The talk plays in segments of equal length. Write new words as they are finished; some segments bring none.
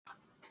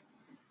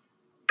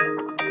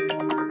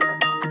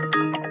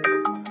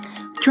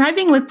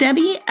Driving with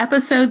Debbie,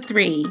 Episode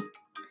 3.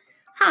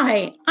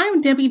 Hi,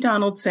 I'm Debbie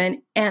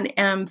Donaldson and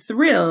am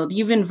thrilled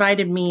you've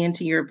invited me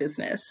into your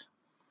business.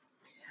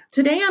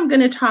 Today I'm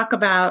going to talk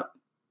about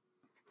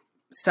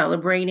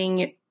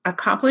celebrating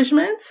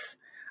accomplishments.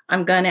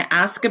 I'm going to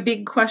ask a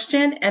big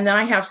question, and then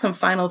I have some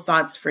final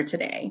thoughts for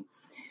today.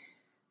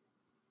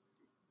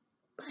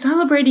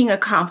 Celebrating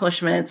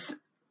accomplishments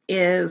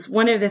is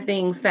one of the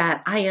things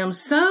that I am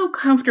so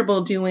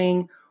comfortable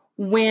doing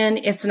when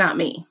it's not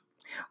me,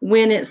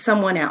 when it's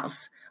someone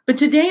else. But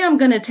today I'm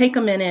going to take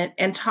a minute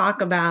and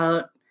talk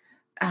about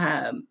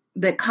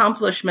the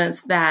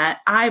accomplishments that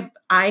I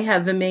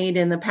have made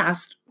in the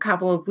past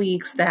couple of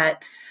weeks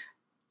that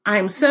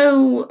I'm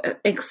so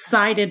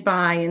excited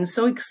by, and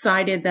so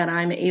excited that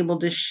I'm able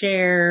to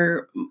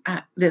share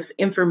this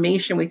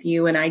information with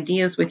you and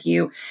ideas with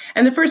you.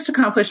 And the first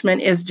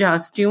accomplishment is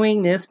just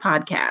doing this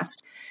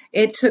podcast.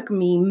 It took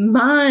me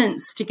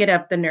months to get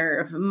up the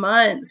nerve,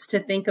 months to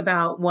think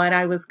about what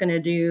I was going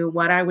to do,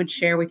 what I would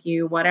share with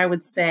you, what I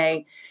would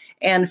say.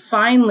 And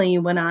finally,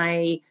 when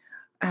I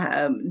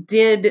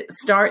did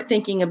start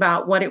thinking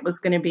about what it was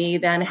going to be,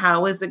 then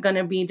how is it going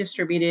to be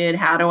distributed?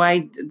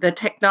 The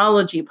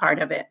technology part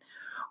of it.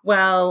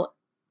 Well,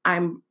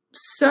 I'm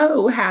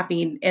so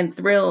happy and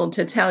thrilled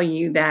to tell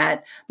you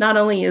that not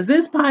only is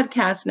this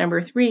podcast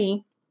number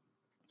 3,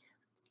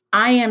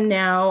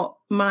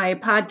 my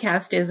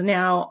podcast is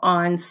now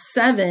on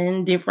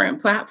 7 different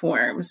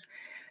platforms: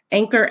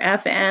 Anchor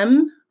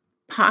FM,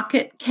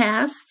 Pocket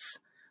Casts,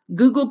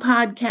 Google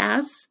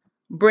Podcasts,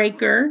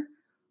 Breaker,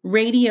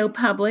 Radio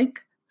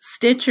Public,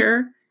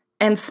 Stitcher,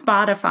 and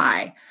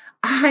Spotify.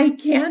 I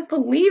can't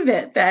believe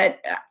it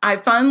that I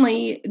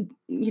finally,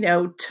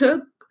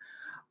 took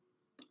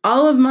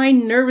all of my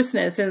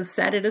nervousness and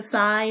set it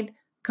aside,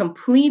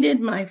 completed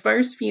my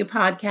first few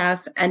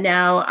podcasts, and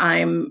now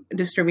I'm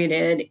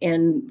distributed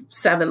in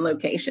 7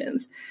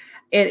 locations.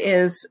 It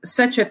is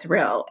such a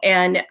thrill,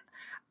 and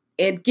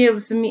it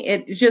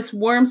just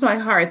warms my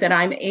heart that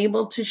I'm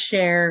able to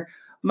share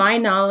my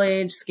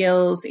knowledge,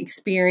 skills,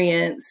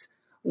 experience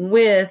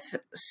with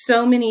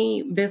so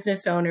many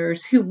business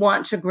owners who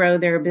want to grow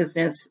their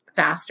business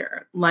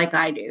faster, like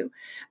I do.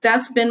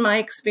 That's been my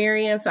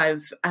experience.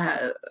 I'm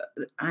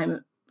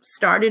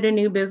started a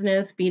new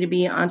business,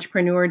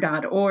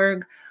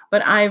 b2bentrepreneur.org,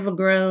 but I've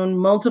grown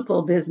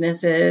multiple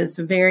businesses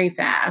very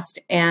fast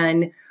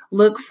and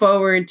look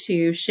forward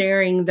to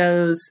sharing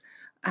those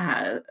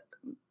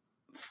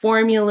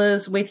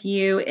formulas with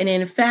you. And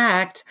in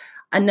fact,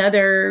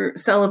 another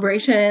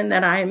celebration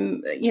that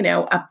I'm,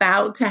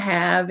 about to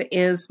have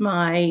is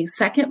my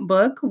second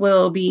book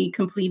will be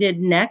completed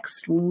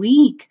next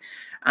week.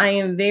 I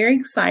am very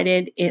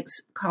excited.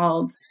 It's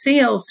called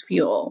Sales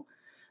Fuel: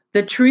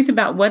 The Truth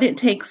About What It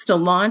Takes to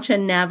Launch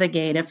and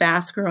Navigate a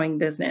Fast-Growing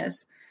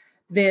Business.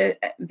 I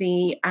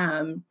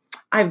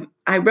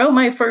wrote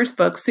my first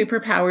book,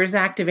 Superpowers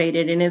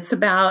Activated, and it's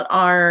about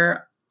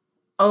our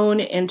own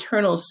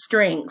internal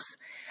strengths.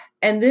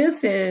 And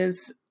this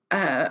is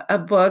a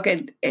book.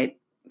 It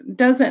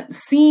doesn't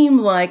seem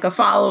like a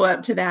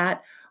follow-up to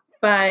that,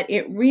 but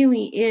it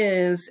really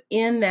is,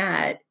 in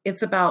that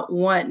it's about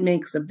what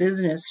makes a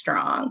business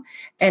strong.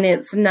 And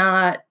it's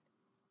not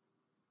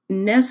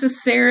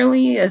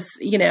necessarily a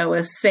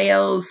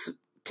sales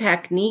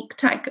technique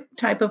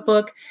type of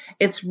book.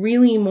 It's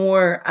really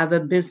more of a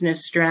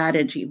business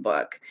strategy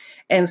book.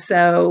 And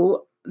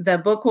so the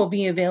book will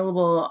be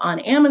available on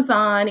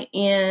Amazon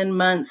in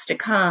months to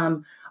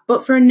come.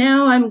 But for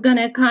now, I'm going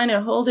to kind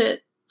of hold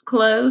it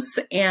close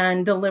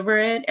and deliver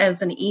it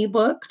as an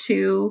ebook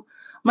to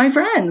my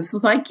friends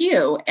like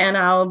you, and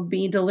I'll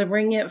be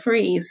delivering it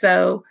free.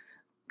 So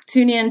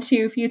tune in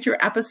to future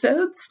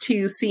episodes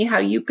to see how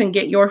you can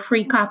get your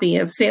free copy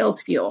of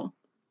Sales Fuel.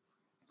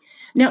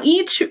 Now,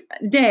 each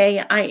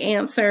day I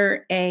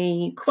answer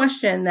a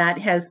question that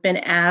has been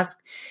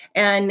asked,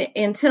 and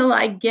until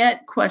I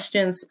get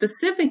questions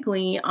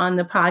specifically on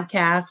the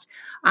podcast,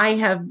 I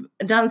have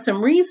done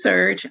some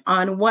research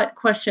on what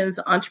questions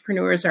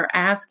entrepreneurs are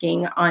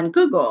asking on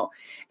Google.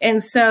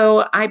 And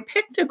so I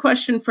picked a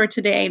question for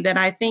today that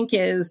I think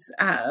is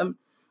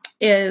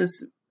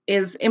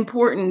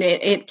important.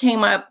 It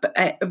came up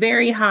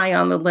very high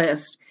on the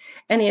list,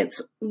 and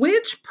it's: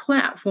 which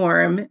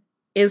platform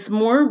is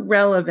more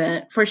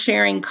relevant for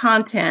sharing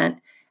content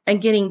and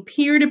getting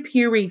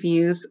peer-to-peer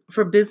reviews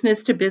for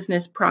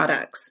business-to-business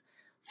products,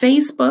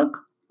 Facebook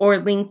or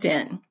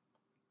LinkedIn?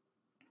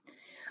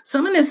 So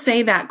I'm going to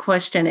say that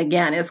question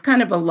again. It's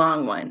kind of a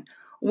long one.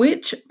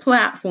 Which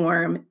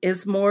platform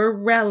is more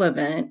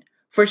relevant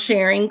for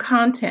sharing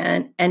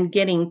content and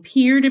getting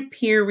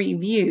peer-to-peer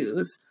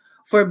reviews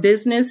for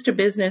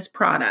business-to-business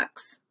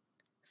products,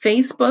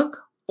 Facebook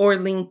or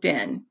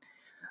LinkedIn?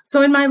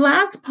 So in my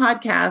last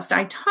podcast,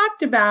 I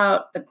talked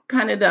about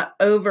kind of the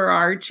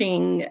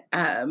overarching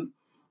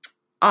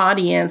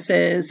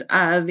audiences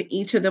of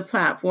each of the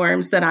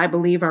platforms that I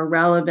believe are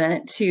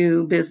relevant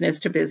to business.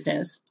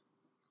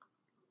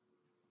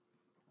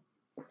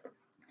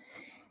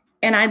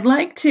 And I'd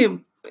like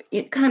to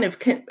it kind of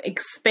can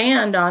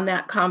expand on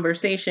that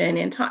conversation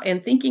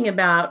and thinking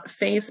about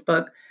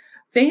Facebook.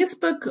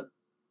 Facebook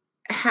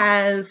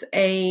has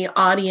a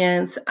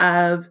audience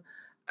of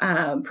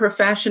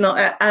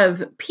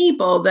of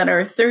people that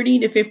are 30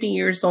 to 50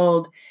 years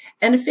old,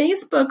 and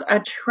Facebook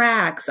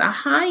attracts a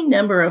high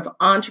number of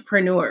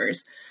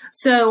entrepreneurs.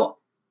 So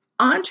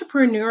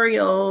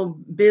entrepreneurial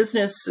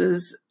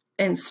businesses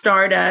and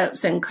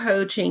startups and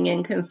coaching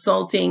and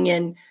consulting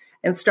and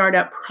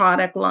startup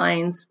product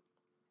lines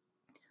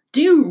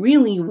do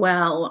really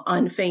well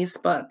on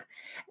Facebook.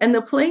 And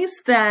the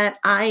place that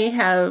I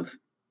have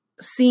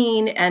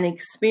seen and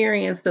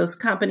experienced those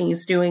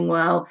companies doing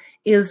well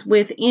is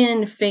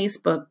within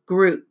Facebook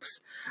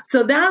groups.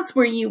 So that's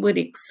where you would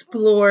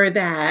explore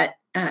that,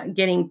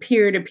 getting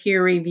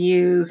peer-to-peer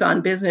reviews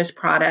on business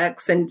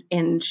products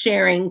and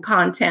sharing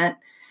content.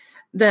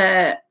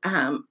 For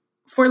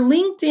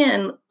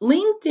LinkedIn,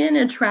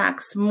 LinkedIn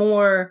attracts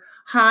more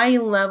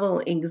high-level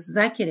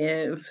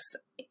executives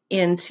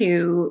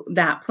into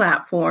that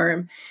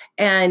platform.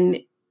 And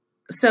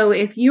so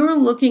if you're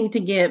looking to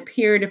get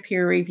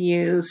peer-to-peer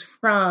reviews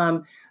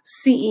from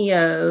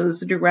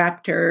CEOs,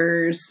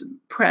 directors,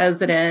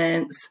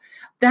 presidents,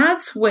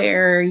 that's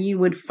where you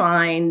would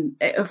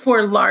find,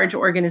 for large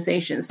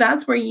organizations,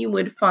 that's where you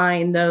would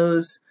find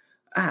those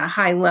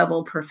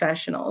high-level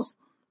professionals.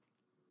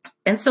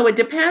 And so it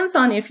depends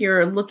on if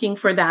you're looking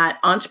for that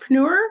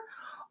entrepreneur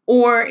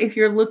or if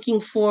you're looking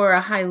for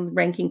a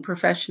high-ranking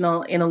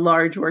professional in a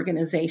large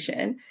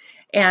organization.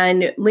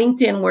 And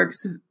LinkedIn works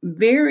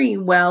very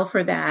well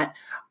for that.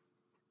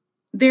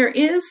 There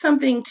is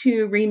something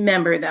to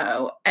remember,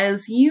 though,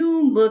 as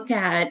you look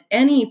at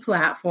any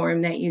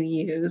platform that you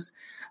use,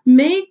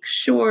 make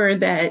sure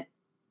that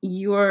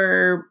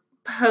your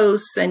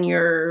posts and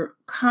your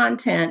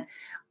content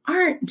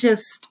aren't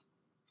just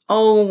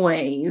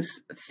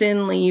always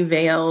thinly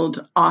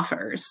veiled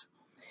offers.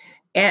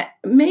 And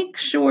make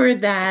sure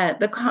that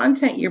the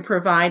content you're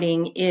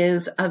providing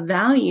is of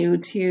value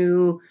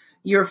to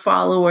your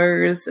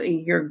followers,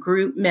 your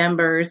group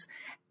members,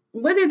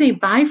 whether they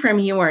buy from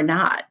you or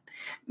not.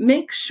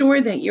 Make sure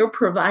that you're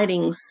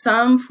providing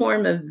some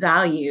form of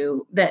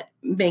value that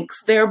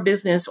makes their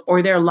business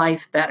or their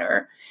life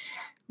better.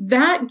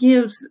 That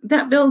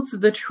builds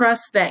the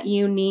trust that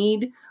you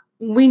need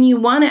when you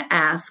want to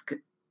ask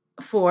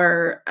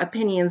for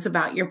opinions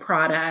about your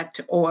product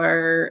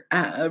or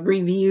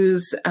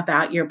reviews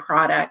about your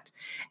product,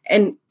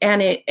 and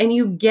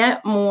you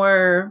get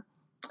more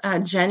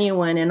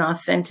genuine and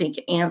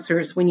authentic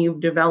answers when you've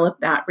developed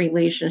that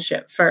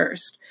relationship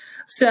first.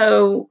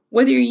 So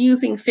whether you're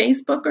using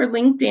Facebook or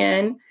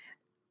LinkedIn,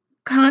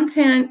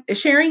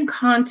 sharing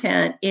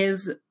content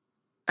is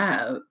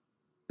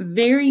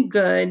very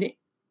good.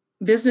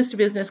 Business to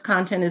business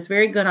content is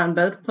very good on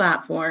both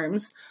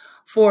platforms.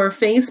 For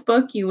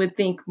Facebook, you would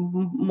think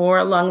more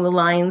along the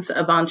lines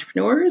of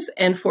entrepreneurs,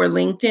 and for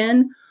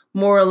LinkedIn,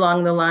 more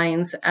along the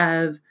lines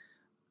of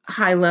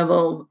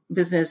high-level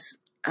business,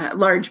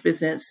 large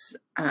business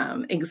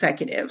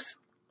executives.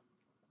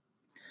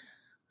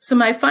 So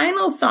my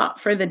final thought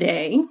for the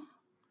day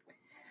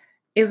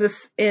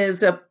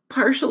is a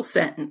partial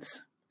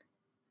sentence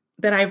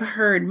that I've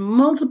heard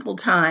multiple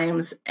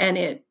times, and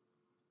it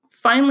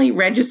finally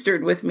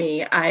registered with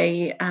me.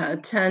 I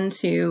tend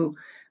to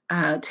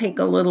take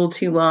a little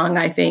too long,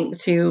 I think,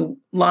 to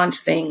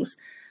launch things.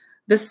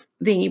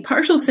 The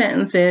partial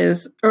sentence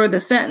is, or the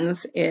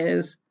sentence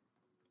is,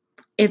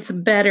 it's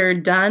better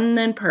done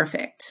than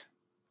perfect.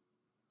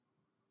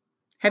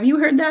 Have you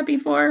heard that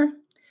before?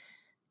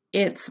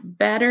 It's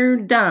better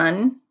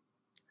done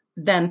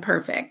than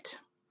perfect.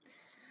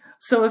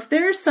 So if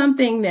there's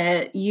something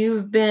that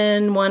you've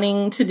been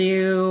wanting to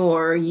do,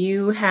 or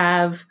you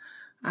have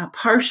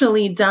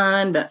partially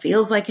done, but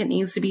feels like it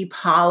needs to be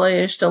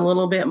polished a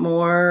little bit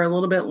more, a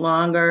little bit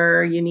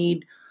longer, you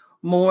need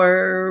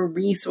more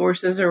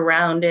resources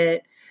around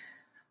it,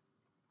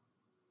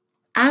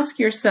 ask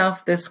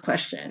yourself this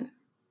question: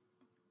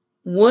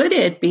 would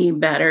it be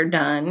better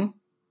done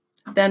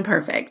than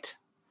perfect?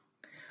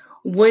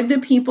 Would the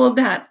people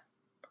that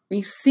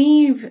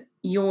receive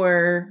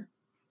your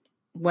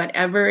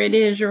whatever it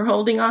is you're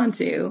holding on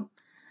to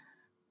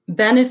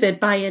benefit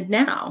by it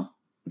now?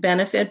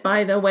 Benefit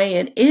by the way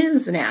it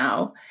is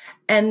now,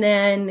 and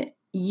then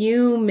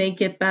you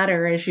make it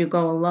better as you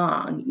go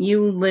along.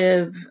 You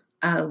live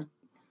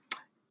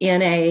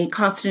in a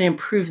constant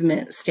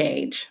improvement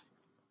stage.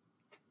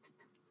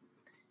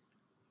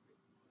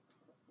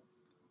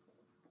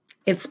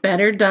 It's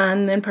better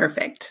done than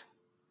perfect.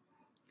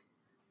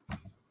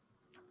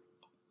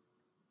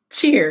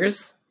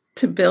 Cheers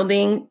to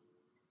building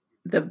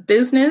the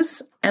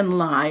business and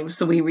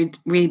lives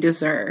we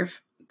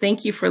deserve.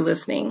 Thank you for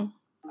listening.